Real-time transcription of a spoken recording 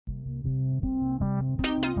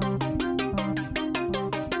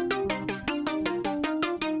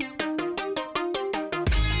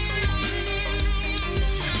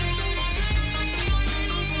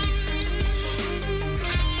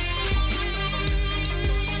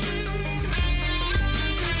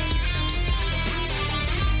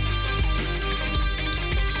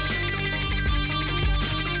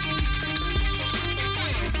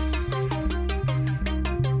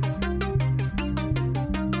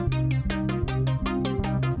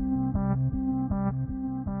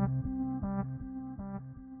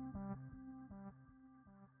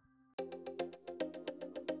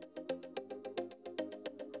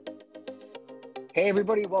Hey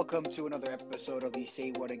everybody, welcome to another episode of the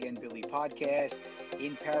Say What Again Billy podcast.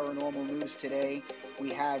 In paranormal news today,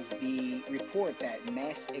 we have the report that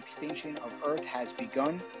mass extinction of Earth has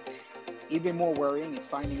begun. Even more worrying, it's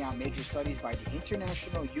finding out major studies by the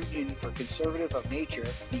International Union for Conservation of Nature,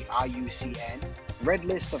 the IUCN, Red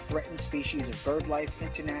List of Threatened Species of BirdLife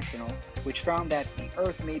International, which found that the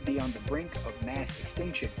Earth may be on the brink of mass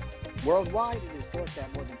extinction. Worldwide, it is thought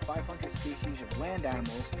that more than 500 species of land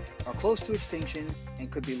animals are close to extinction and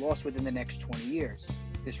could be lost within the next 20 years.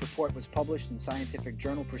 This report was published in Scientific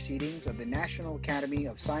Journal Proceedings of the National Academy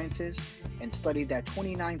of Sciences and studied that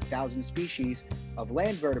 29,000 species of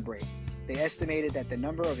land vertebrate. They estimated that the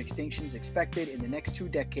number of extinctions expected in the next 2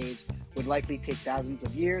 decades would likely take thousands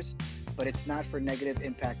of years, but it's not for negative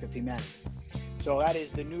impact of humanity. So that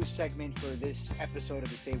is the news segment for this episode of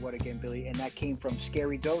the Say What Again Billy, and that came from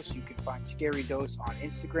Scary Dose. You can find Scary Dose on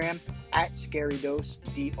Instagram at Scary Dose,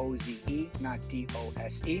 DOZE, not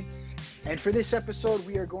DOSE. And for this episode,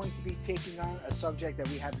 we are going to be taking on a subject that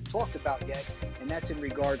we haven't talked about yet, and that's in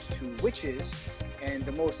regards to witches. And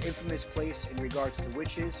the most infamous place in regards to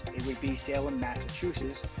witches, it would be Salem,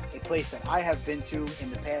 Massachusetts, a place that I have been to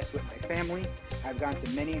in the past with my family. I've gone to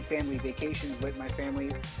many family vacations with my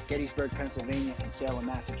family, Gettysburg, Pennsylvania, and Salem,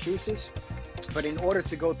 Massachusetts. But in order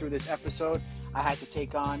to go through this episode, I had to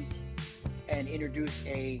take on and introduce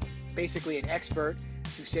basically an expert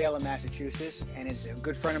to Salem, Massachusetts, and it's a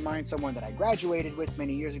good friend of mine, someone that I graduated with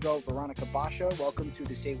many years ago, Veronica Basha. Welcome to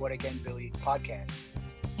the Say What Again Billy podcast.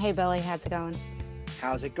 Hey Billy, how's it going?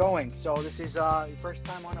 How's it going? So this is your first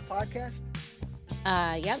time on a podcast?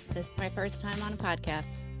 Yep, this is my first time on a podcast.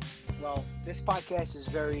 Well, this podcast is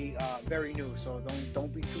very new, so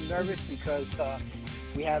don't be too nervous because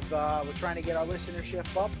we're trying to get our listenership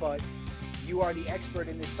up, but you are the expert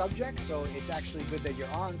in this subject, so it's actually good that you're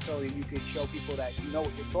on, so you could show people that you know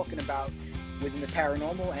what you're talking about within the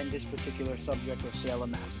paranormal and this particular subject of Salem,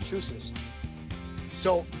 Massachusetts.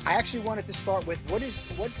 So I actually wanted to start with what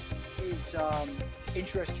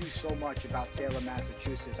interests you so much about Salem,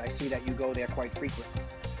 Massachusetts? I see that you go there quite frequently.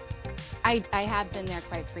 I have been there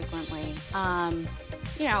quite frequently.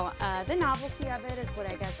 The novelty of it is what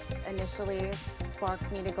I guess initially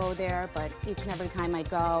sparked me to go there, but each and every time I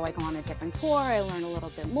go on a different tour, I learn a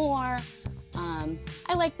little bit more.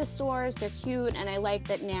 I like the stores, they're cute, and I like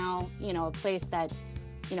that now, a place that,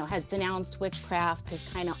 has denounced witchcraft has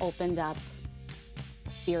kind of opened up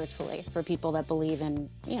spiritually for people that believe in,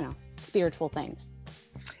 spiritual things.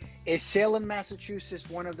 Is Salem, Massachusetts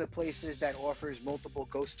one of the places that offers multiple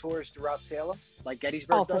ghost tours throughout Salem, like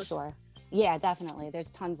Gettysburg does? Oh, for sure. Yeah, definitely.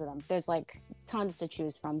 There's tons of them. There's tons to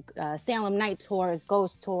choose from. Salem night tours,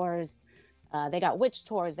 ghost tours. They got witch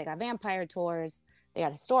tours. They got vampire tours. They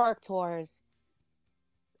got historic tours.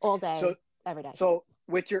 All day, every day. So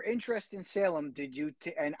with your interest in Salem, did you,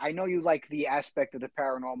 and I know you like the aspect of the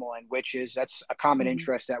paranormal and witches, that's a common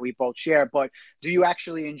interest that we both share, but do you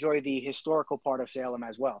actually enjoy the historical part of Salem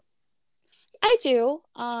as well? I do.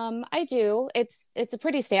 I do. It's a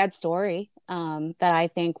pretty sad story that I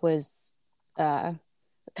think was kind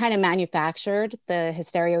of manufactured. The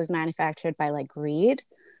hysteria was manufactured by greed.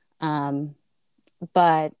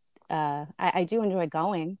 But I do enjoy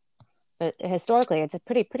going. But historically, it's a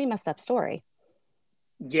pretty messed up story.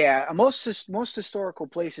 Yeah, most historical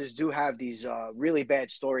places do have these really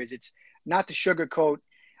bad stories. It's not to sugarcoat.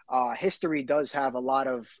 History does have a lot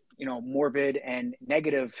of morbid and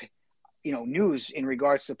negative news in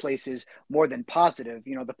regards to places more than positive.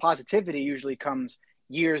 The positivity usually comes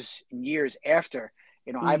years and years after.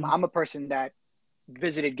 I'm a person that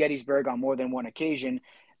visited Gettysburg on more than one occasion.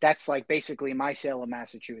 That's basically my Salem,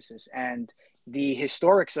 Massachusetts, and the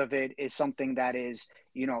historics of it is something that is,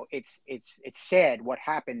 it's sad what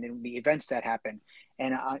happened and the events that happened.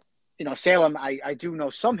 And Salem, I do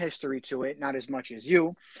know some history to it, not as much as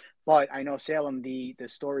you. But I know Salem, the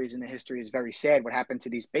stories and the history is very sad. What happened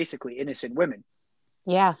to these basically innocent women?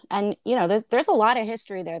 Yeah, and there's a lot of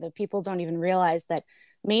history there that people don't even realize that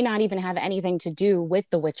may not even have anything to do with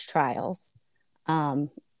the witch trials.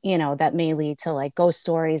 That may lead to ghost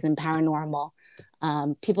stories and paranormal.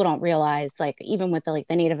 People don't realize even with the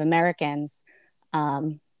Native Americans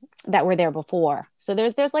that were there before. So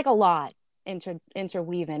there's a lot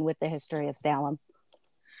interweaving with the history of Salem.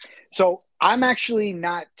 So I'm actually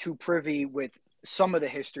not too privy with some of the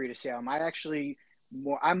history to Salem.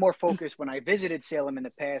 I'm more focused when I visited Salem in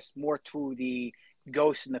the past, more to the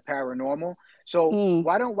ghosts and the paranormal. So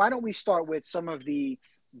why don't we start with some of the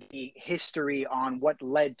history on what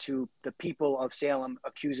led to the people of Salem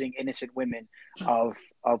accusing innocent women of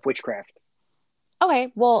witchcraft?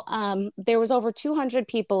 Okay, well, there was over 200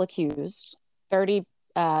 people accused. 30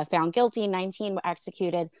 found guilty, 19 were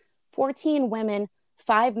executed, 14 women,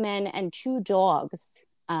 5 men, and 2 dogs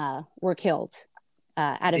were killed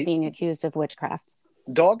out of being accused of witchcraft.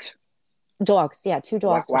 Dogs? Dogs, yeah, 2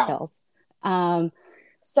 dogs were killed.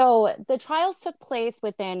 So the trials took place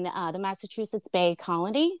within the Massachusetts Bay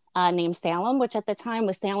Colony named Salem, which at the time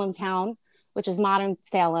was Salem Town, which is modern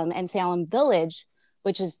Salem, and Salem Village,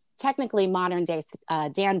 which is technically modern day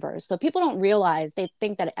Danvers. So people don't realize, they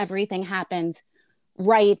think that everything happened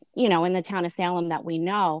right, in the town of Salem that we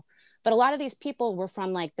know. But a lot of these people were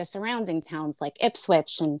from like the surrounding towns like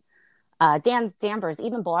Ipswich and Danvers,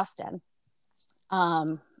 even Boston.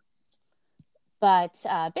 But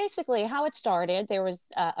basically how it started, there was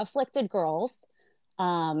afflicted girls.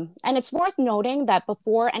 And it's worth noting that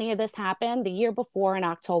before any of this happened, the year before in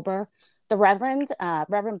October, the Reverend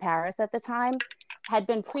Parris at the time had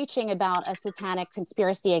been preaching about a satanic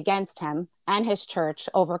conspiracy against him and his church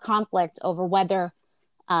over conflict over whether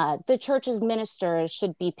the church's ministers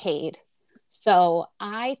should be paid. So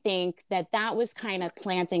I think that was kind of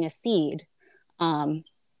planting a seed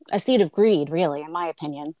of greed, really, in my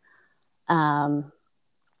opinion.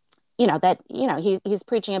 He's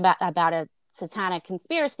preaching about a satanic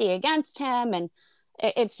conspiracy against him. And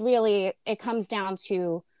it comes down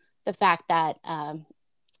to the fact that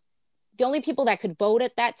the only people that could vote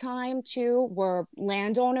at that time too were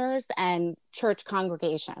landowners and church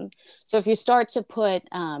congregation. So if you start to put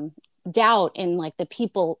doubt in like the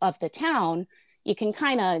people of the town, you can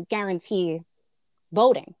kind of guarantee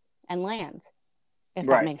voting and land, if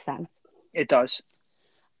that makes sense. It does.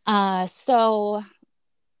 So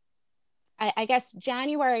I guess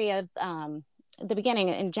January of the beginning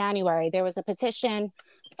in January, there was a petition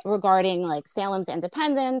regarding like Salem's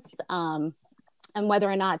independence and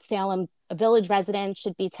whether or not Salem village residents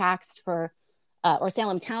should be taxed for, or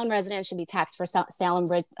Salem town residents should be taxed for Salem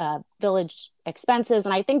village expenses.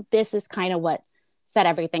 And I think this is kind of what set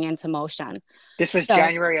everything into motion. This was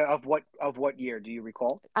January of what year? Do you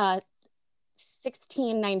recall?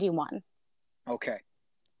 1691. Okay.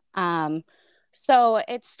 So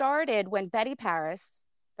it started when Betty Parris,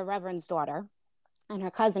 the Reverend's daughter, and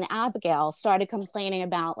her cousin Abigail started complaining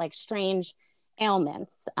about like strange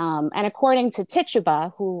ailments. And according to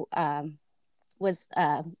Tituba, who was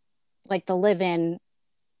like the live-in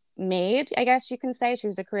maid, I guess you can say, she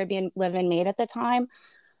was a Caribbean live-in maid at the time.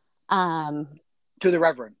 To the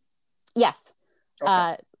Reverend? Yes.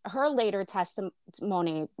 Okay. Her later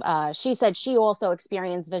testimony, she said she also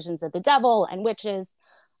experienced visions of the devil and witches.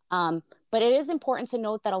 But it is important to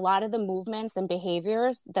note that a lot of the movements and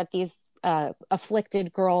behaviors that these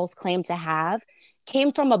afflicted girls claim to have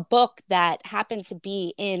came from a book that happened to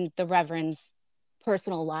be in the Reverend's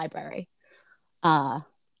personal library.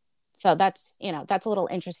 So that's a little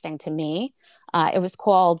interesting to me. It was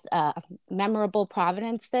called Memorable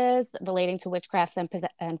Providences Relating to Witchcrafts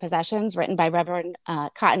and Possessions, written by Reverend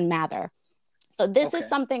Cotton Mather. So this is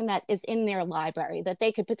something that is in their library that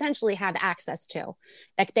they could potentially have access to.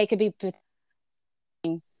 Like they could be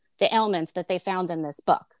the ailments that they found in this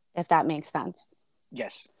book, if that makes sense.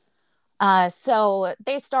 Yes. So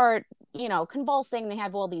they start, convulsing. They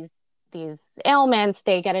have all these ailments.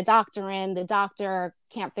 They get a doctor in. The doctor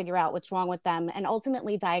can't figure out what's wrong with them and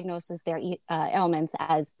ultimately diagnoses their ailments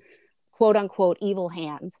as quote unquote evil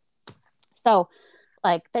hand. So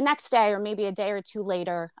like the next day or maybe a day or two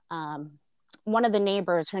later, one of the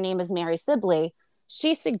neighbors, her name is Mary Sibley,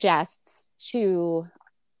 she suggests to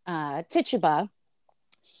Tituba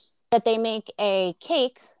that they make a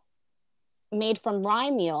cake made from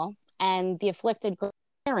rye meal and the afflicted girl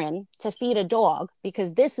Karen to feed a dog,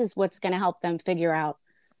 because this is what's going to help them figure out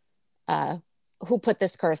who put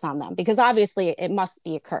this curse on them, because obviously it must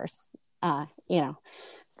be a curse,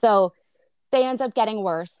 So they end up getting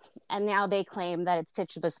worse, and now they claim that it's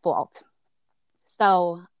Tituba's fault.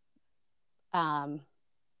 So, sorry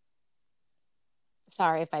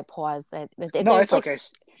if I pause. No, it's okay.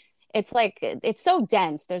 It's like, it's so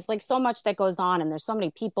dense. There's like so much that goes on, and there's so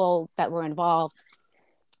many people that were involved.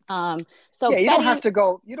 So yeah, you don't have to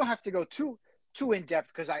go too in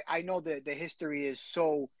depth, because I know that the history is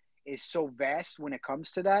so vast when it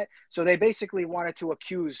comes to that. So they basically wanted to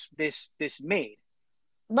accuse this maid.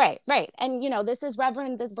 Right. And this is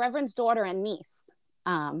the Reverend's daughter and niece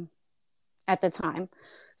at the time.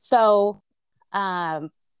 So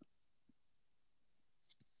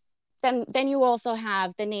then you also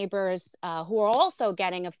have the neighbors who are also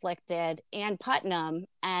getting afflicted, Ann Putnam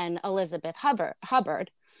and Elizabeth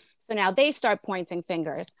Hubbard. So now they start pointing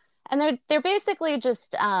fingers, and they're basically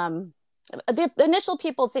just the initial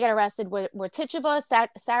people to get arrested were Tituba,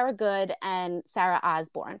 Sarah Good, and Sarah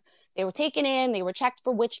Osborne. They were taken in, they were checked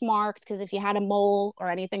for witch marks, because if you had a mole or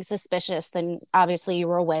anything suspicious, then obviously you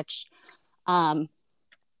were a witch. Um,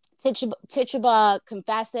 Tituba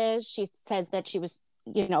confesses. She says that she was,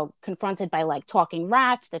 confronted by like talking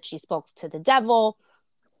rats, that she spoke to the devil.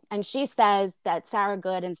 And she says that Sarah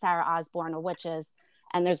Good and Sarah Osborne are witches,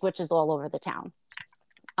 and there's witches all over the town.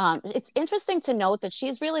 It's interesting to note that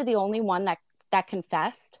she's really the only one that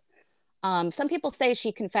confessed. Some people say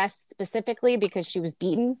she confessed specifically because she was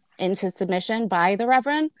beaten into submission by the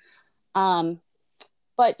Reverend.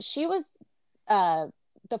 But she was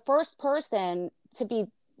the first person to be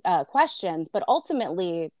questioned, but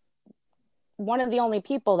ultimately one of the only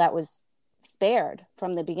people that was spared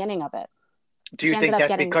from the beginning of it. Do you think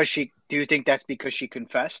that's because she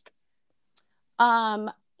confessed?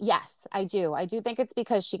 Yes, I do. I do think it's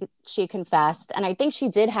because she confessed, and I think she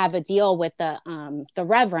did have a deal with the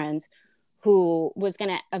Reverend, who was going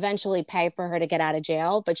to eventually pay for her to get out of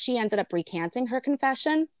jail, but she ended up recanting her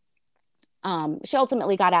confession. She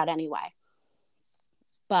ultimately got out anyway.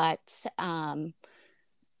 But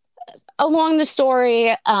along the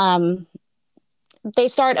story, they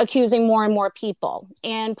start accusing more and more people.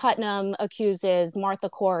 Ann Putnam accuses Martha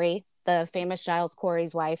Corey, the famous Giles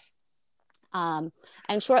Corey's wife. And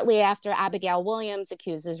shortly after, Abigail Williams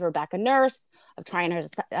accuses Rebecca Nurse of trying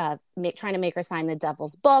to make her sign the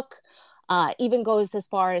devil's book. Even goes as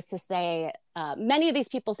far as to say, many of these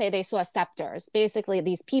people say they saw specters, basically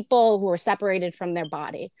these people who were separated from their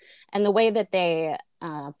body. And the way that they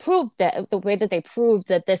proved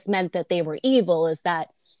that this meant that they were evil is that,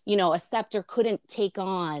 a scepter couldn't take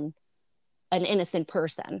on an innocent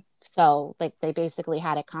person. So like they basically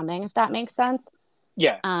had it coming, if that makes sense.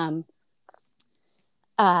 Yeah.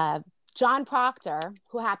 John Proctor,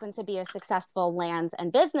 who happened to be a successful land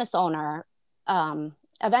and business owner,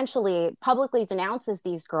 eventually publicly denounces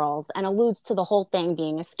these girls and alludes to the whole thing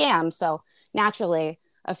being a scam. So naturally,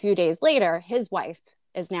 a few days later, his wife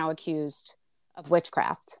is now accused of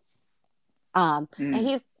witchcraft. And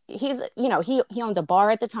he owned a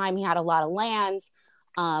bar at the time. He had a lot of land.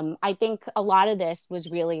 I think a lot of this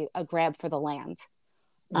was really a grab for the land.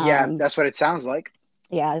 Yeah, that's what it sounds like.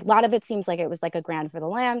 Yeah, a lot of it seems like it was like a grant for the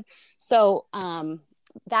land. So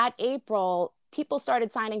that April, people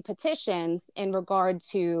started signing petitions in regard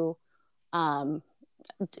to, John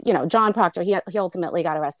Proctor. He ultimately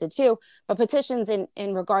got arrested too, but petitions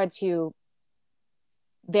in regard to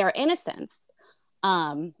their innocence.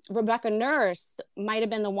 Rebecca Nurse might have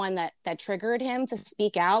been the one that triggered him to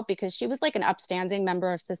speak out, because she was like an upstanding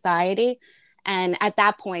member of society. And at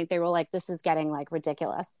that point, they were like, this is getting like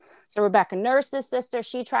ridiculous. So Rebecca Nurse's sister,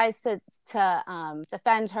 she tries to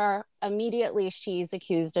defend her. Immediately, she's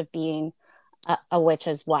accused of being a witch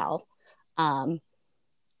as well.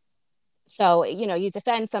 So, you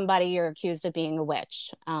defend somebody, you're accused of being a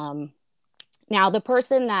witch. Now, the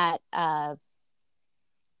person that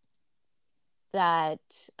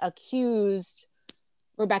accused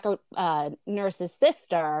Rebecca Nurse's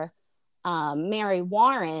sister, Mary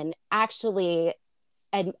Warren, actually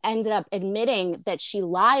ended up admitting that she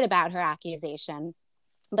lied about her accusation,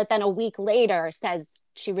 but then a week later says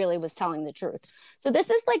she really was telling the truth. So this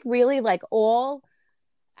is like really like all,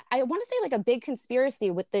 I want to say like a big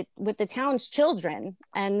conspiracy with the town's children,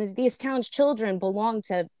 and these town's children belong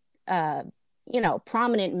to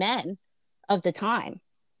prominent men of the time.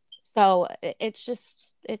 So it's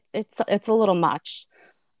just it's a little much.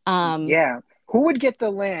 Yeah. Who would get the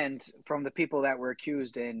land from the people that were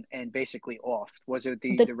accused and basically off? Was it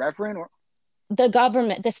the Reverend or the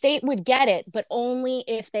government? The state would get it, but only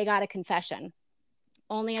if they got a confession.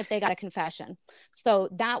 Only if they got a confession. So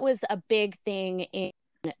that was a big thing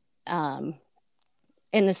in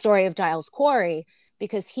the story of Giles Corey,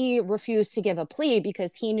 because he refused to give a plea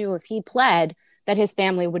because he knew if he pled that his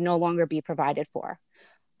family would no longer be provided for.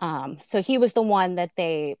 So he was the one that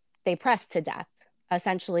they pressed to death,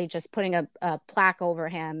 essentially just putting a plaque over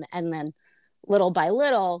him, and then little by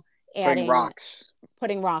little putting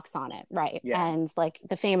rocks on it. Right. Yeah. And like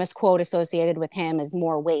the famous quote associated with him is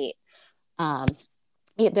more weight.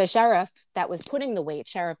 The sheriff that was putting the weight,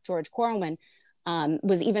 Sheriff George Corwin,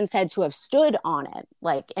 was even said to have stood on it,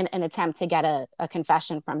 like in an attempt to get a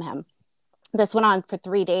confession from him. This went on for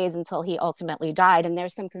 3 days until he ultimately died. And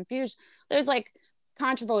there's some confusion. There's like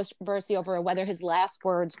controversy over whether his last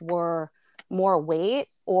words were more weight,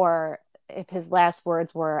 or if his last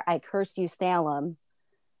words were, I curse you, Salem.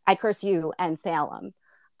 I curse you and Salem.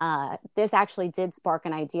 This actually did spark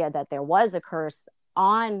an idea that there was a curse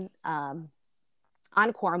on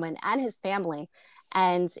Corwin and his family.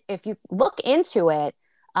 And if you look into it,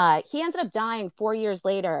 he ended up dying 4 years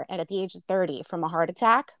later at the age of 30 from a heart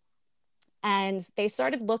attack. And they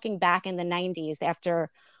started looking back in the 90s after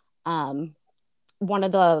one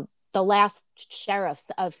of the last sheriffs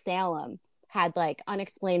of Salem had like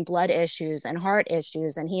unexplained blood issues and heart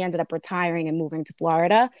issues, and he ended up retiring and moving to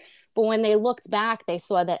Florida. But when they looked back, they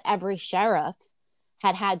saw that every sheriff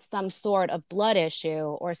had had some sort of blood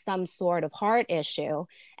issue or some sort of heart issue,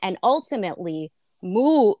 and ultimately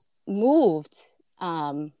moved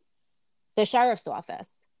the sheriff's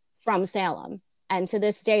office from Salem. And to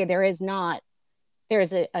this day, there's a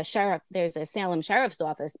Salem sheriff's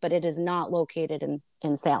office, but it is not located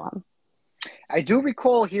in Salem. I do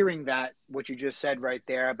recall hearing that, what you just said right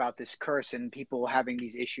there about this curse and people having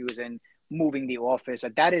these issues and moving the office.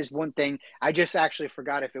 That is one thing. I just actually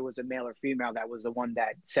forgot if it was a male or female that was the one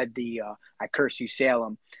that said the I curse you,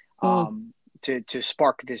 Salem, to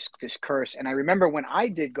spark this curse. And I remember when I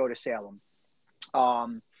did go to Salem,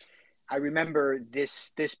 I remember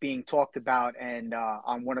this being talked about and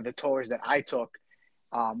on one of the tours that I took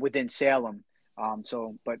within Salem.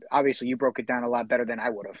 But obviously you broke it down a lot better than I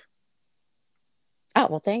would have. Oh,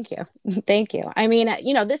 well, thank you. Thank you. I mean,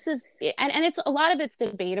 this is, and it's a lot of it's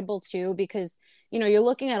debatable too, because, you're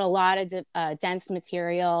looking at a lot of dense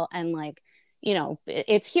material and like,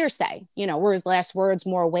 it's hearsay, were his last words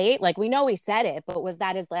more weight? Like, we know he said it, but was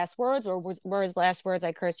that his last words, or were his last words,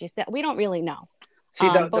 I curse you? We don't really know. See,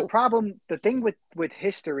 the problem, the thing with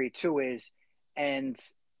history too is, and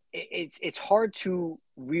it's hard to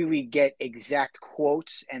really get exact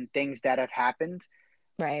quotes and things that have happened.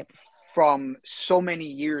 Right. From so many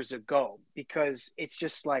years ago, because it's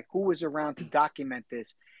just like, who was around to document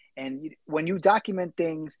this? And when you document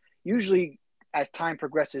things, usually as time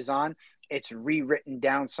progresses on, it's rewritten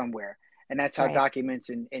down somewhere. And that's how documents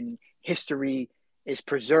in history is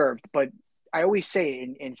preserved. But I always say,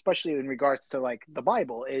 and especially in regards to like the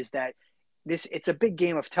Bible, is that it's a big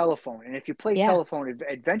game of telephone. And if you play telephone,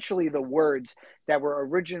 eventually the words that were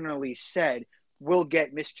originally said will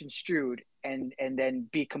get misconstrued and then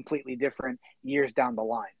be completely different years down the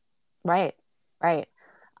line. Right.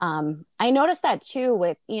 I noticed that too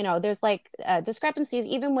with, there's like discrepancies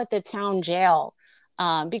even with the town jail,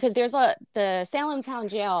 because the Salem town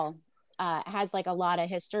jail has like a lot of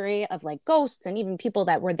history of like ghosts and even people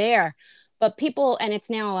that were there, and it's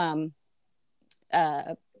now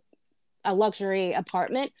a luxury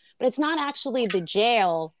apartment, but it's not actually the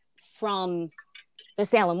jail from the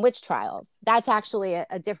Salem witch trials. That's actually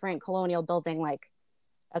a different colonial building, like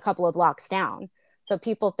a couple of blocks down. So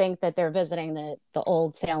people think that they're visiting the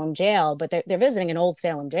old Salem jail, but they're visiting an old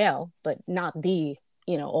Salem jail, but not the,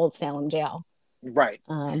 old Salem jail. Right.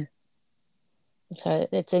 So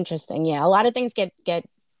it's interesting. Yeah. A lot of things get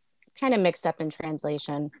kind of mixed up in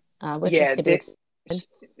translation, which is to be expected.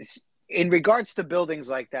 In regards to buildings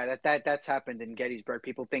like that's happened in Gettysburg.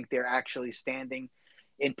 People think they're actually standing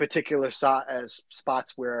in particular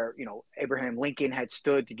spots where, Abraham Lincoln had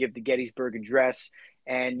stood to give the Gettysburg Address,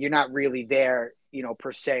 and you're not really there,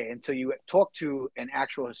 per se, until you talk to an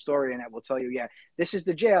actual historian that will tell you, yeah, this is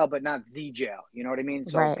the jail, but not the jail. You know what I mean?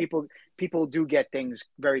 So people do get things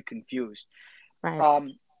very confused.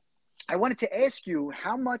 Right. I wanted to ask you,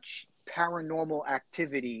 how much paranormal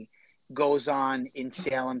activity goes on in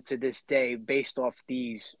Salem to this day based off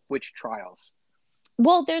these witch trials?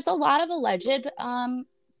 Well, there's a lot of alleged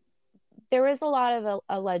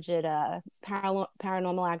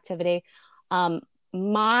paranormal activity.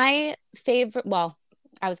 My favorite, well,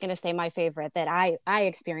 I was going to say my favorite that I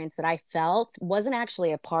experienced, that I felt, wasn't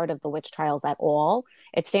actually a part of the witch trials at all.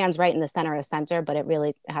 It stands right in the center of center, but it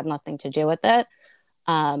really had nothing to do with it.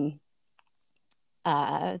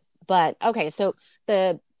 But okay, so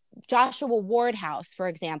the Joshua Ward house, for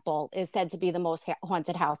example, is said to be the most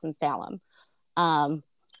haunted house in Salem.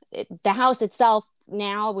 The house itself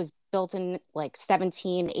now was built in like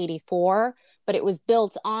 1784, but it was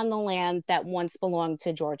built on the land that once belonged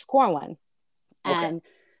to George Corwin. Okay. And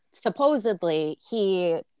supposedly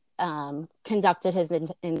he conducted his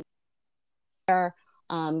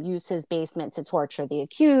used his basement to torture the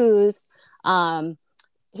accused.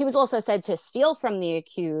 He was also said to steal from the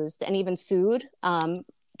accused and even sued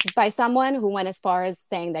by someone who went as far as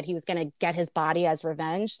saying that he was going to get his body as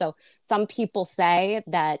revenge. So some people say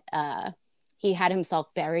that he had himself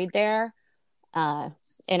buried there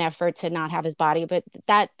in effort to not have his body, but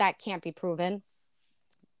that can't be proven.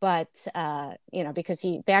 But because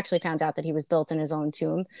they actually found out that he was built in his own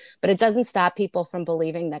tomb. But it doesn't stop people from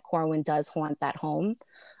believing that Corwin does haunt that home.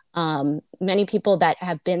 Many people that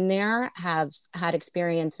have been there have had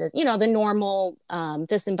experiences, the normal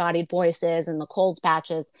disembodied voices and the cold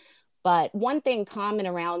patches. But one thing common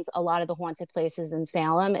around a lot of the haunted places in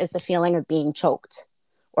Salem is the feeling of being choked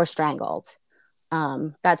or strangled.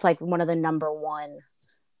 That's like one of the number one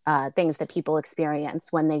things that people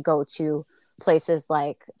experience when they go to places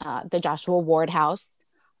like the Joshua Ward House,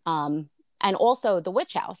 and also the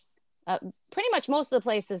Witch House. Pretty much most of the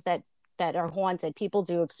places that are haunted, people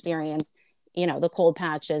do experience, the cold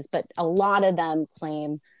patches, but a lot of them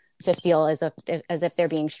claim to feel as if they're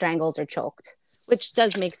being strangled or choked, which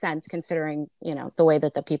does make sense considering, the way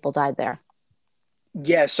that the people died there.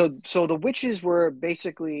 Yeah, so the witches were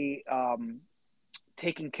basically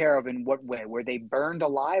taken care of in what way? Were they burned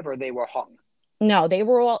alive or they were hung? No, they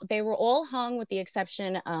were all hung with the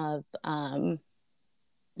exception of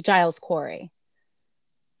Giles Corey.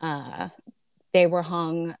 Uh, they were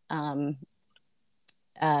hung.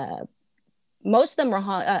 Most of them were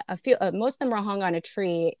hung. Most of them were hung on a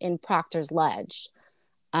tree in Proctor's Ledge,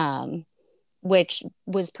 which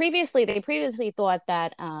was previously. They previously thought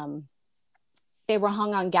that they were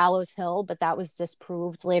hung on Gallows Hill, but that was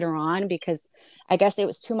disproved later on because I guess it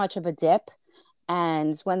was too much of a dip.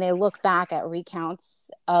 And when they look back at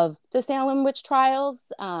recounts of the Salem witch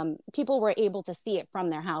trials, people were able to see it from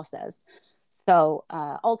their houses. So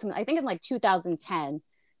ultimately, I think in like 2010,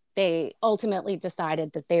 they ultimately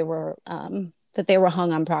decided that they were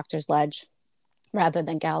hung on Proctor's Ledge rather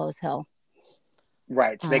than Gallows Hill.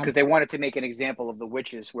 Right. So because they wanted to make an example of the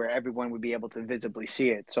witches where everyone would be able to visibly see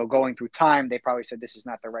it. So going through time, they probably said this is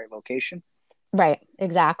not the right location. Right.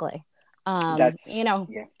 Exactly. That's yeah.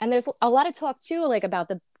 And there's a lot of talk too, like about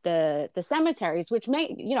the cemeteries, which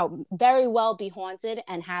may, very well be haunted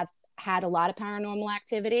and have had a lot of paranormal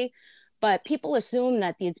activity, but people assume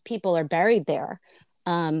that these people are buried there.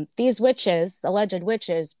 These witches, alleged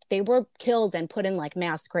witches, they were killed and put in like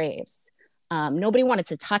mass graves. Nobody wanted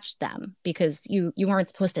to touch them because you weren't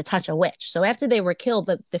supposed to touch a witch. So after they were killed,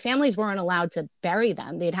 the families weren't allowed to bury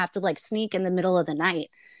them. They'd have to like sneak in the middle of the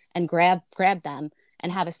night and grab them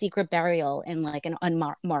and have a secret burial in like an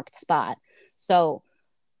unmarked spot. So,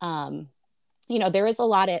 there is a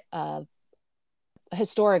lot of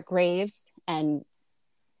historic graves and,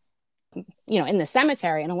 in the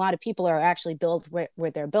cemetery, and a lot of people are actually built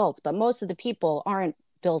where they're built, but most of the people aren't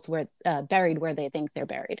built buried where they think they're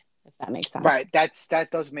buried, if that makes sense. Right. That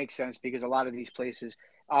does make sense because a lot of these places,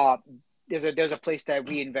 there's a place that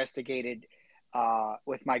we investigated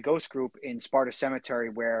with my ghost group in Sparta Cemetery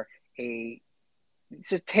where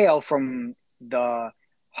it's a tale from the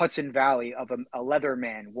Hudson Valley of a leather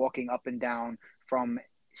man walking up and down from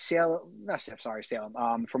Salem,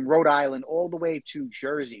 from Rhode Island all the way to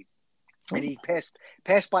Jersey. And he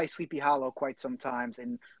passed by Sleepy Hollow quite sometimes.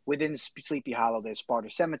 And within Sleepy Hollow, there's Sparta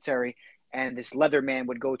Cemetery. And this leather man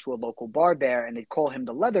would go to a local bar there, and they'd call him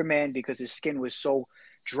the leather man because his skin was so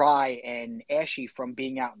dry and ashy from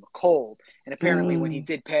being out in the cold. And apparently when he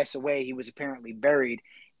did pass away, he was apparently buried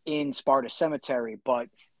in Sparta Cemetery, but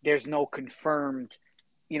there's no confirmed,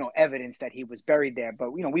 evidence that he was buried there.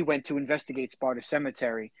 But, we went to investigate Sparta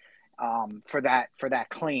Cemetery for that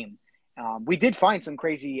claim. We did find some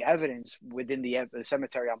crazy evidence within the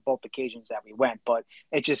cemetery on both occasions that we went, but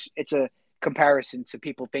it's a comparison to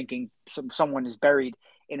people thinking someone is buried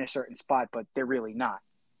in a certain spot, but they're really not.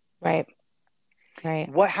 Right.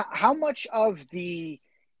 How much of the,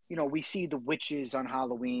 we see the witches on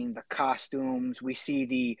Halloween, the costumes, we see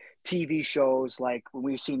the TV shows, like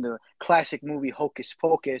we've seen the classic movie Hocus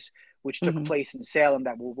Pocus, which took place in Salem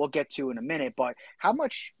that we'll get to in a minute, but how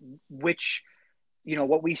much witch,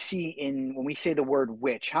 what we see when we say the word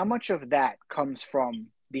witch, how much of that comes from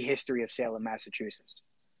the history of Salem, Massachusetts?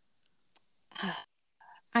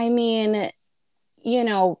 I mean,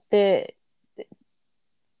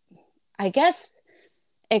 I guess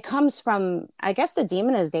it comes from, the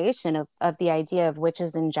demonization of the idea of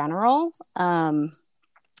witches in general.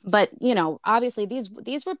 But, obviously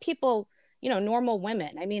these were people, normal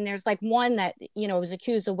women. I mean, there's like one that, was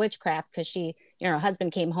accused of witchcraft because she, her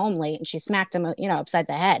husband came home late and she smacked him, upside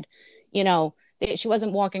the head. She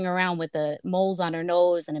wasn't walking around with the moles on her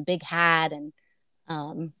nose and a big hat. And,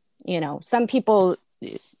 some people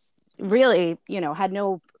really, had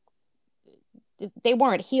they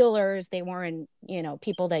weren't healers. They weren't,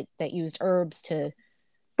 people that used herbs to.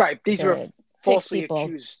 Right. These were falsely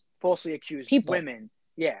accused people. Women.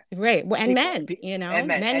 Yeah. Right. And men,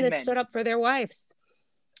 men that stood up for their wives.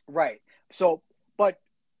 Right. So, but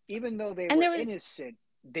even though they were innocent,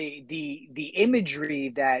 the imagery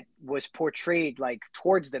that was portrayed like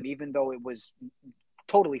towards them, even though it was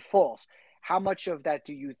totally false, how much of that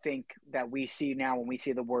do you think that we see now when we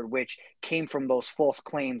see the word witch came from those false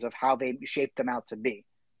claims of how they shaped them out to be?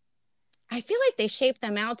 I feel like they shaped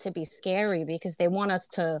them out to be scary because they want us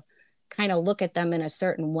to kind of look at them in a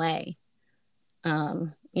certain way.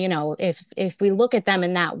 If we look at them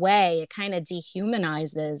in that way, it kind of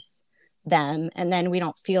dehumanizes them, and then we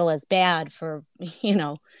don't feel as bad for,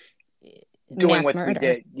 Doing mass what we murder.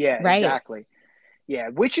 did. Yeah, Right. exactly. Yeah,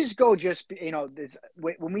 witches go just, this,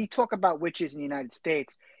 when we talk about witches in the United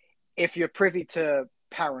States, if you're privy to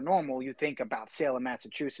paranormal, you think about Salem,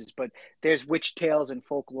 Massachusetts, but there's witch tales and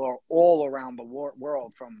folklore all around the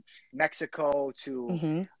world, from Mexico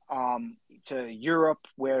Hmm. to Europe,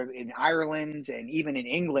 where in Ireland and even in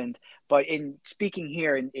England. But in speaking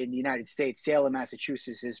here in the United States, Salem,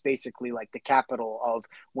 Massachusetts is basically like the capital of,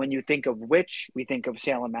 when you think of witch, we think of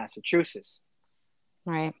Salem, Massachusetts.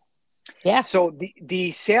 Right. Yeah. So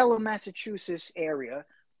the Salem, Massachusetts area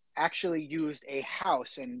actually used a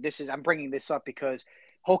house, and this is, I'm bringing this up because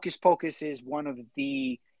Hocus Pocus is one of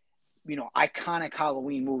the iconic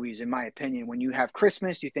Halloween movies, in my opinion. When you have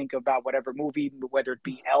Christmas, you think about whatever movie, whether it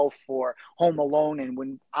be Elf or Home Alone. And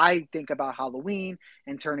when I think about Halloween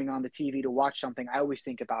and turning on the TV to watch something, I always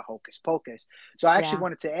think about Hocus Pocus. So I actually Yeah.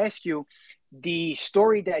 wanted to ask you, the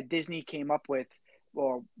story that Disney came up with,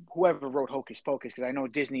 or whoever wrote Hocus Pocus, because I know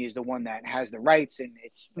Disney is the one that has the rights and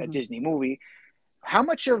it's a Hmm. Disney movie. How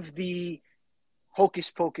much of the Hocus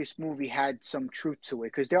Pocus movie had some truth to it?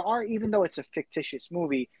 Because there are, even though it's a fictitious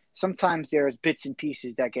movie, sometimes there's bits and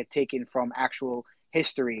pieces that get taken from actual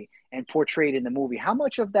history and portrayed in the movie. How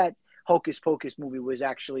much of that Hocus Pocus movie was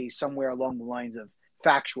actually somewhere along the lines of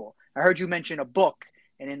factual? I heard you mention a book,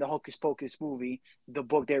 and in the Hocus Pocus movie, the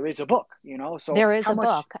book, there is a book, So There is how a much,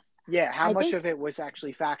 book. yeah, how I much think, of it was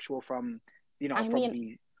actually factual from, I from mean,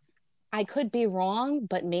 the, I could be wrong,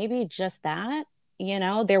 but maybe just that.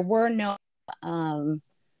 There were um,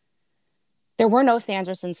 no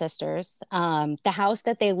Sanderson sisters. The house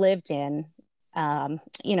that they lived in,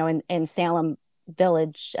 in Salem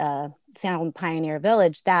Village, Salem Pioneer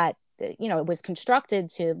Village, that it was constructed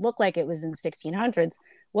to look like it was in the 1600s,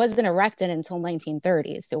 wasn't erected until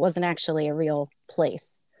 1930s. It wasn't actually a real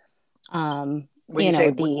place. when you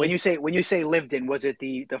say when The you say when you say lived in, was it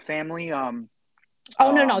the family,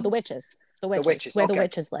 Oh, no, the um witches. The the witches, witches? where the Okay.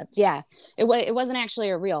 witches lived. Yeah. It wasn't actually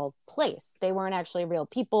a real place. They weren't actually real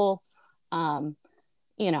people. Um,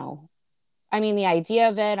 you know, I mean, the idea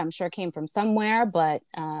of it, I'm sure, came from somewhere, but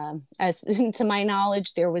as to my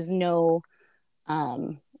knowledge, there was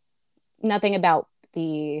um, nothing about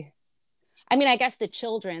the. I mean, I guess the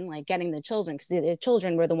children, like getting the children, because the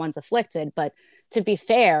children were the ones afflicted. But to be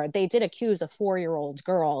fair, they did accuse a 4-year-old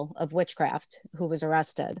girl of witchcraft who was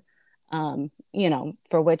arrested,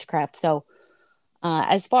 for witchcraft. So,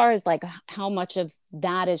 as far as like how much of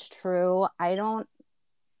that is true, I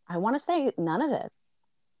want to say none of it,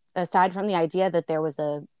 aside from the idea that there was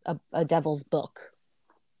a devil's book.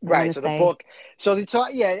 I want Right. to So the say, book. So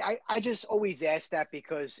yeah, I just always ask that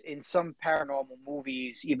because in some paranormal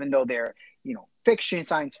movies, even though they're, fiction,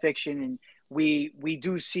 science fiction, and we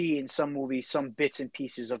do see in some movies some bits and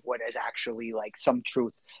pieces of what is actually like some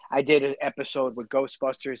truth. I did an episode with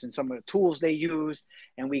Ghostbusters and some of the tools they used,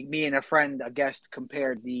 and me and a friend, a guest,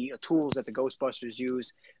 compared the tools that the Ghostbusters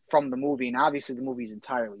used from the movie, and obviously the movie is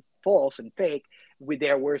entirely false and fake.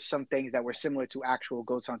 There were some things that were similar to actual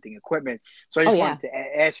ghost hunting equipment. So I oh just yeah, wanted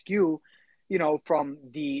to ask you, from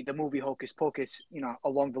the movie Hocus Pocus,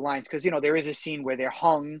 along the lines, because there is a scene where they're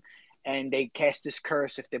hung, and they cast this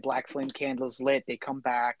curse. If the black flame candle's lit, they come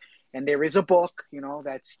back, and there is a book,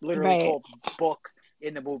 that's literally right. called book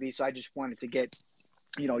in the movie. So I just wanted to get,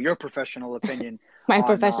 your professional opinion My on.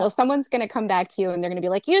 professional, someone's going to come back to you and they're going to be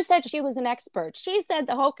like, you said she was an expert. She said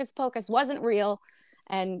the hocus pocus wasn't real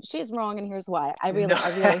and she's wrong. And here's why. No, I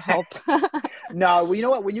really hope. no. Well, you know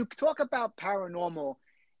what? When you talk about paranormal,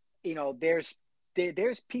 there's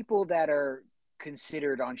there's people that are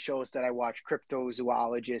considered on shows that I watch,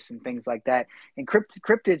 cryptozoologists and things like that. And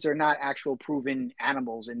cryptids are not actual proven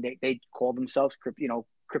animals, and they call themselves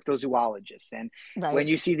cryptozoologists. And when Right.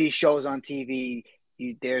 you see these shows on TV,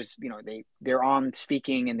 there's they're on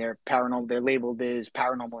speaking, and they're paranormal. They're labeled as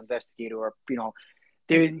paranormal investigator, or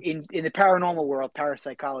there Hmm. in the paranormal world,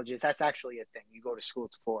 parapsychologist, that's actually a thing you go to school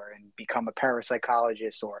for and become a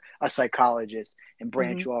parapsychologist or a psychologist and Hmm.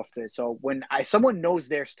 branch off to it. So when someone knows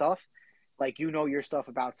their stuff, like your stuff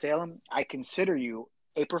about Salem, I consider you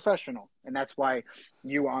a professional. And that's why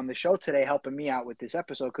you are on the show today helping me out with this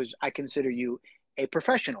episode, because I consider you a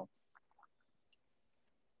professional.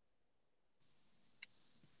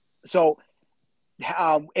 So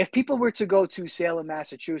if people were to go to Salem,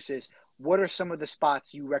 Massachusetts, what are some of the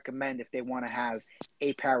spots you recommend if they want to have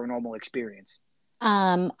a paranormal experience?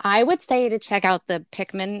 I would say to check out the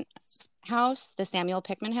Pickman house, the Samuel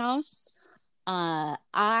Pickman house.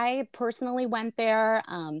 I personally went there.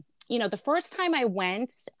 the first time I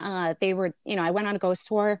went, they were, I went on a ghost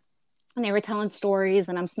tour and they were telling stories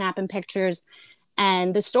and I'm snapping pictures.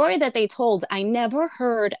 And the story that they told, I never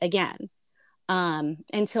heard again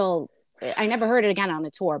until I never heard it again on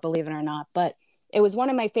a tour, believe it or not. But it was one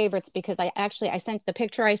of my favorites because I sent the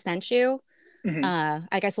picture I sent you.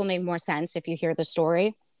 I guess will make more sense if you hear the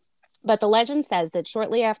story. But the legend says that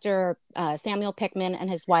shortly after Samuel Pickman and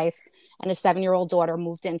his wife and his 7-year-old daughter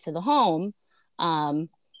moved into the home, and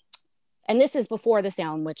this is before the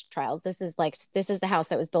Salem witch trials. This is the house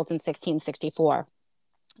that was built in 1664.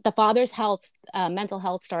 The father's mental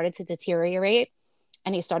health started to deteriorate,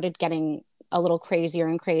 and he started getting a little crazier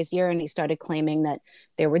and crazier. And he started claiming that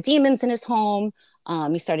there were demons in his home.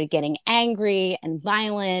 He started getting angry and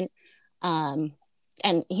violent, and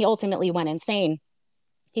he ultimately went insane.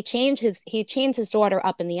 He chained his daughter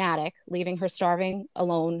up in the attic, leaving her starving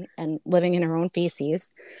alone and living in her own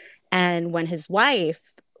feces. And when his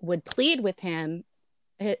wife would plead with him,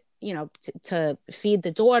 to feed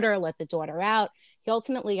the daughter, let the daughter out, he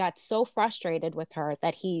ultimately got so frustrated with her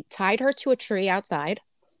that he tied her to a tree outside,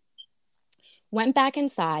 went back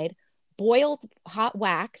inside, boiled hot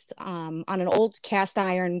wax on an old cast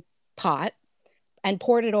iron pot, and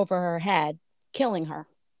poured it over her head, killing her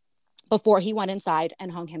before he went inside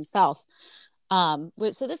and hung himself. So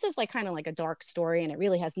this is kind of like a dark story, and it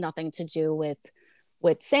really has nothing to do with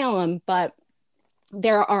Salem, but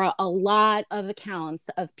there are a lot of accounts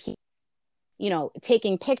of people,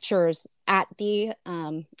 taking pictures at the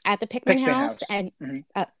Pickman house and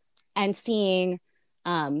and seeing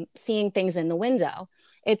things in the window.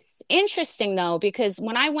 It's interesting though, because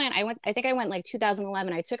when I think I went like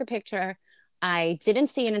 2011. I took a picture. I didn't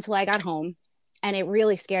see it until I got home, and it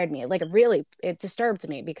really scared me. It disturbed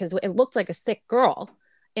me because it looked like a sick girl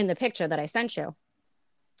in the picture that I sent you.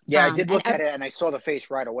 Yeah, I did look at it and I saw the face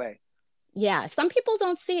right away. Yeah, some people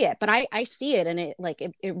don't see it, but I see it, and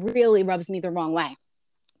it really rubs me the wrong way.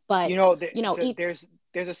 But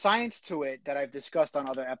there's a science to it that I've discussed on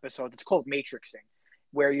other episodes. It's called matrixing,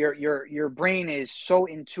 where your brain is so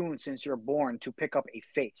in tune since you're born to pick up a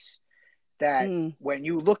face that when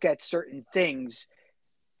you look at certain things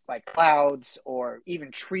like clouds or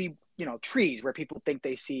even trees where people think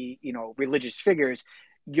they see, religious figures,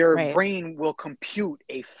 your brain will compute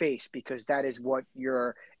a face because that is what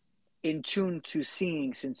you're in tune to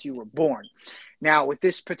seeing since you were born. Now, with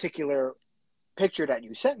this particular picture that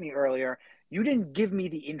you sent me earlier, you didn't give me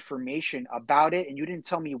the information about it, and you didn't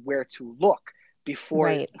tell me where to look before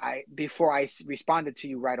I responded to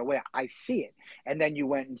you right away. I see it, and then you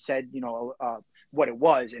went and said, what it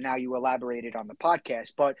was, and now you elaborated on the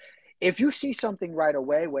podcast. But if you see something right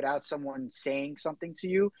away without someone saying something to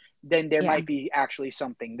you, then there might be actually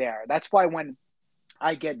something there. That's why when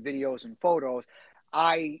I get videos and photos,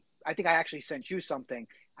 I think I actually sent you something.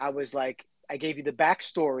 I was like, I gave you the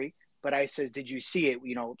backstory, but I says, did you see it?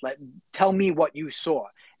 Tell me what you saw.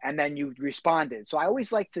 And then you responded. So I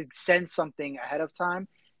always like to send something ahead of time,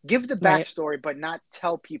 give the backstory, but not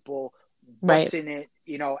tell people what's in it,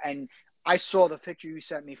 and I saw the picture you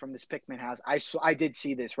sent me from this Pickman house. I did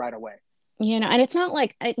see this right away. And it's not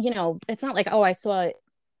like, oh, I saw a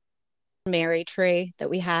Mary tree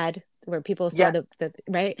that we had where people saw the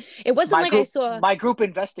right. It wasn't I saw. My group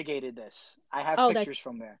investigated this. I have pictures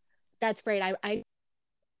from there. That's great. I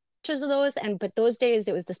pictures of those, but those days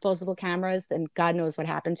it was disposable cameras, and God knows what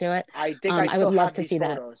happened to it. I think I would love to see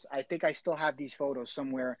photos. I think I still have these photos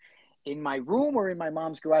somewhere in my room or in my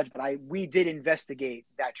mom's garage, but we did investigate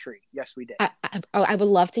that tree. Yes, we did. I would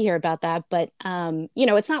love to hear about that, but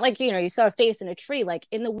it's not like you saw a face in a tree. Like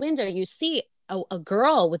in the window, you see a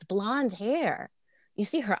girl with blonde hair. You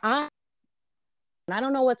see her eye. And I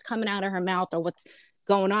don't know what's coming out of her mouth or what's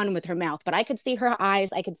going on with her mouth, but I could see her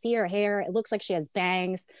eyes. I could see her hair. It looks like she has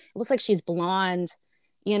bangs. It looks like she's blonde.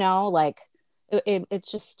 It's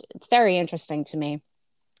very interesting to me.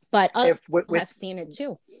 But I've seen it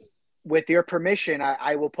too. With your permission,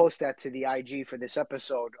 I will post that to the IG for this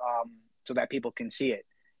episode, so that people can see it.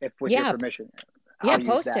 With your permission,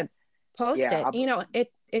 post it.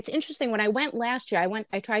 It's interesting. When I went last year,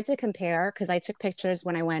 I tried to compare because I took pictures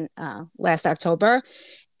when I went last October,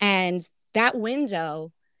 and that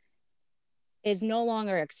window is no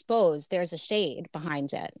longer exposed. There's a shade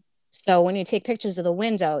behind it. So when you take pictures of the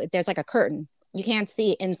window, there's like a curtain. You can't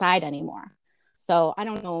see inside anymore. So I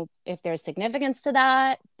don't know if there's significance to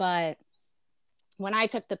that, but when I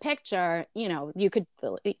took the picture, you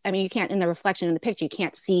can't, in the reflection in the picture, you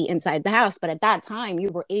can't see inside the house. But at that time, you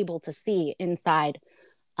were able to see inside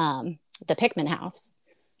the Pickman house.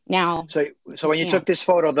 Now, so when you took this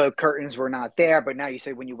photo, the curtains were not there, but now you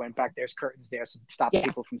say when you went back, there's curtains there to stop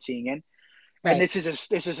people from seeing in. And Right. this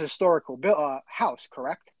is a historical house,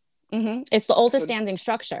 correct? It's the oldest So standing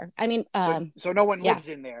structure. I mean, so no one yeah, lives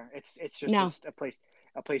in there. It's just no, a place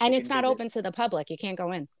you and can it's not visit. open to the public. You can't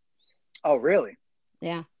go in. Oh, really?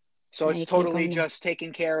 Yeah, So yeah, it's you can't go totally in there. just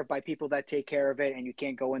taken care of by people that take care of it, and you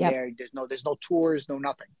can't go in Yep. there. There's no tours, no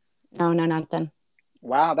nothing. No, no, nothing.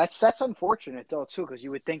 Wow, that's unfortunate though too, because you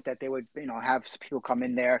would think that they would, have people come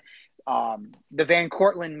in there. The Van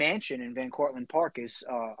Cortlandt Mansion in Van Cortlandt Park is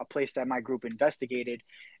a place that my group investigated,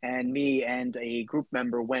 and me and a group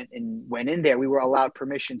member went in there. We were allowed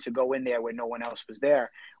permission to go in there when no one else was there.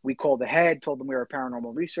 We called ahead, told them we were a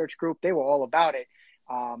paranormal research group. They were all about it.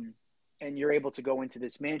 And you're able to go into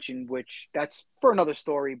this mansion, which that's for another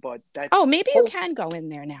story, but that Oh, maybe you whole can go in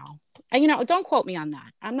there now. Don't quote me on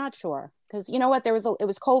that. I'm not sure because you know what? It was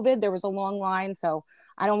COVID. There was a long line, so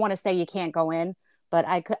I don't want to say you can't go in, but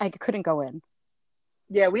I couldn't go in.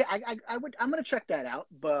 Yeah, I'm gonna check that out,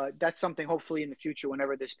 but that's something hopefully in the future,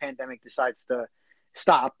 whenever this pandemic decides to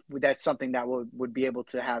stop, that's something that would be able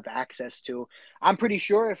to have access to. I'm pretty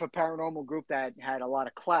sure if a paranormal group that had a lot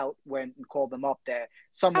of clout went and called them up, that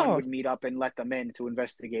someone Oh, would meet up and let them in to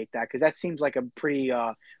investigate that, because that seems like a pretty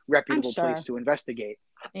I'm reputable place sure. to investigate.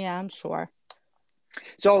 Yeah, I'm sure.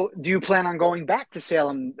 So, do you plan on going back to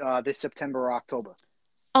Salem this September or October?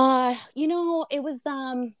 It was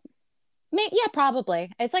yeah, probably.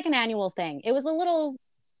 It's like an annual thing. It was a little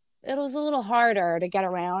harder to get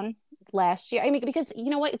around last year. I mean, because you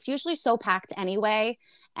know what? It's usually so packed anyway,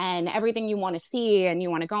 and everything you want to see and you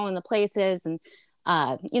want to go in the places and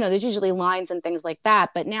there's usually lines and things like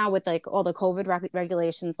that. But now with like all the COVID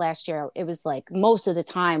regulations last year, it was like most of the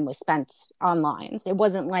time was spent on lines. It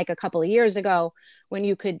wasn't like a couple of years ago when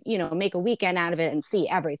you could, make a weekend out of it and see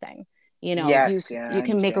everything. Yes, yeah, You I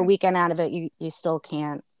can make a understand. weekend out of it. You still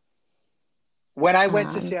can't. When I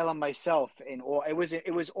went to Um, Salem myself,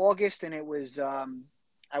 it was August, and it was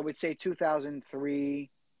I would say 2003,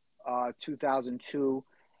 2002.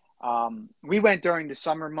 We went during the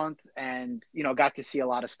summer month, and got to see a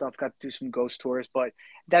lot of stuff. Got to do some ghost tours, but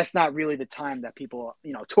that's not really the time that people,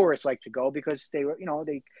 tourists like to go, because they were,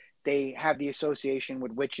 they have the association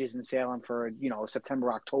with witches in Salem for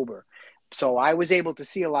September, October. So I was able to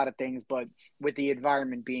see a lot of things, but with the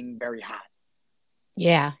environment being very hot.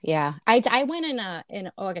 yeah, yeah. I went in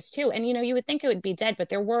August too, and you would think it would be dead, but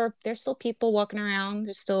there's still people walking around.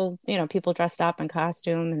 There's still people dressed up in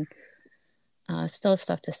costume and still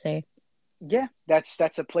stuff to see. Yeah, that's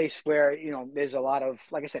a place where there's a lot of,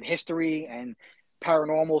 like I said, history and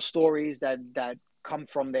paranormal stories that come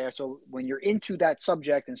from there. So when you're into that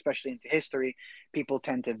subject, and especially into history, people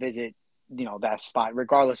tend to visit that spot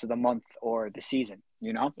regardless of the month or the season.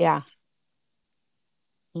 Yeah,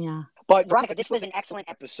 yeah. But Veronica, this was an excellent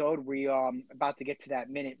episode. We about to get to that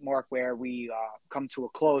minute mark where we come to a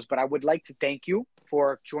close, but I would like to thank you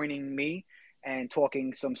for joining me and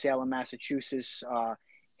talking some Salem, Massachusetts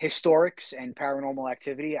historics and paranormal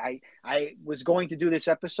activity. I was going to do this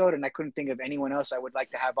episode, and I couldn't think of anyone else I would like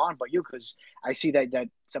to have on but you, because I see that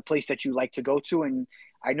that's a place that you like to go to, and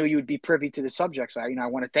I knew you would be privy to the subject. So I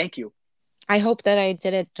want to thank you. I hope that I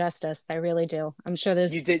did it justice. I really do. I'm sure You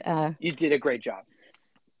there's did you did a great job.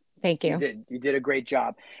 thank You you. did. You did a great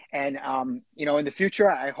job. And in the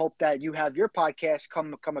future, I hope that you have your podcast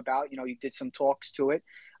come about. You did some talks to it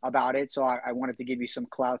about it. So I wanted to give you some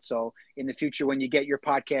clout. So in the future, when you get your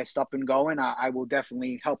podcast up and going, I will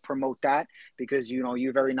definitely help promote that, because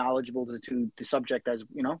you're very knowledgeable to the subject, as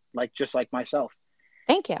like just like myself.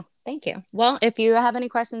 Thank you. Thank you. Well, if you have any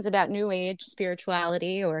questions about New Age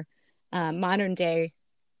spirituality or modern day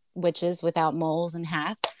witches without moles and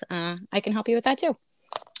hats, I can help you with that too.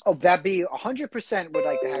 Oh, that'd be 100% would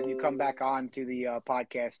like to have you come back on to the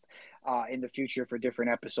podcast in the future for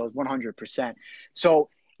different episodes. 100%. So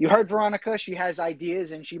you heard Veronica. She has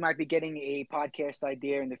ideas, and she might be getting a podcast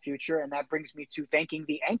idea in the future. And that brings me to thanking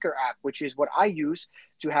the Anchor app, which is what I use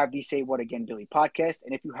to have the Say What Again Billy podcast.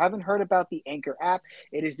 And if you haven't heard about the Anchor app,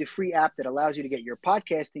 it is the free app that allows you to get your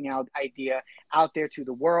podcasting idea out there to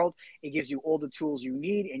the world. It gives you all the tools you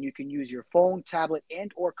need, and you can use your phone, tablet,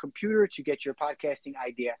 and or computer to get your podcasting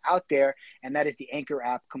idea out there. And that is the Anchor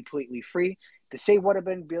app, completely free. The Say What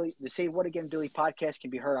Again Billy podcast can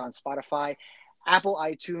be heard on Spotify, Apple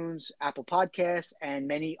iTunes, Apple Podcasts, and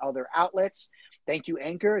many other outlets. Thank you,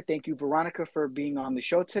 Anchor. Thank you, Veronica, for being on the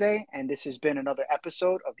show today. And this has been another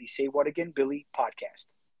episode of the Say What Again Billy podcast.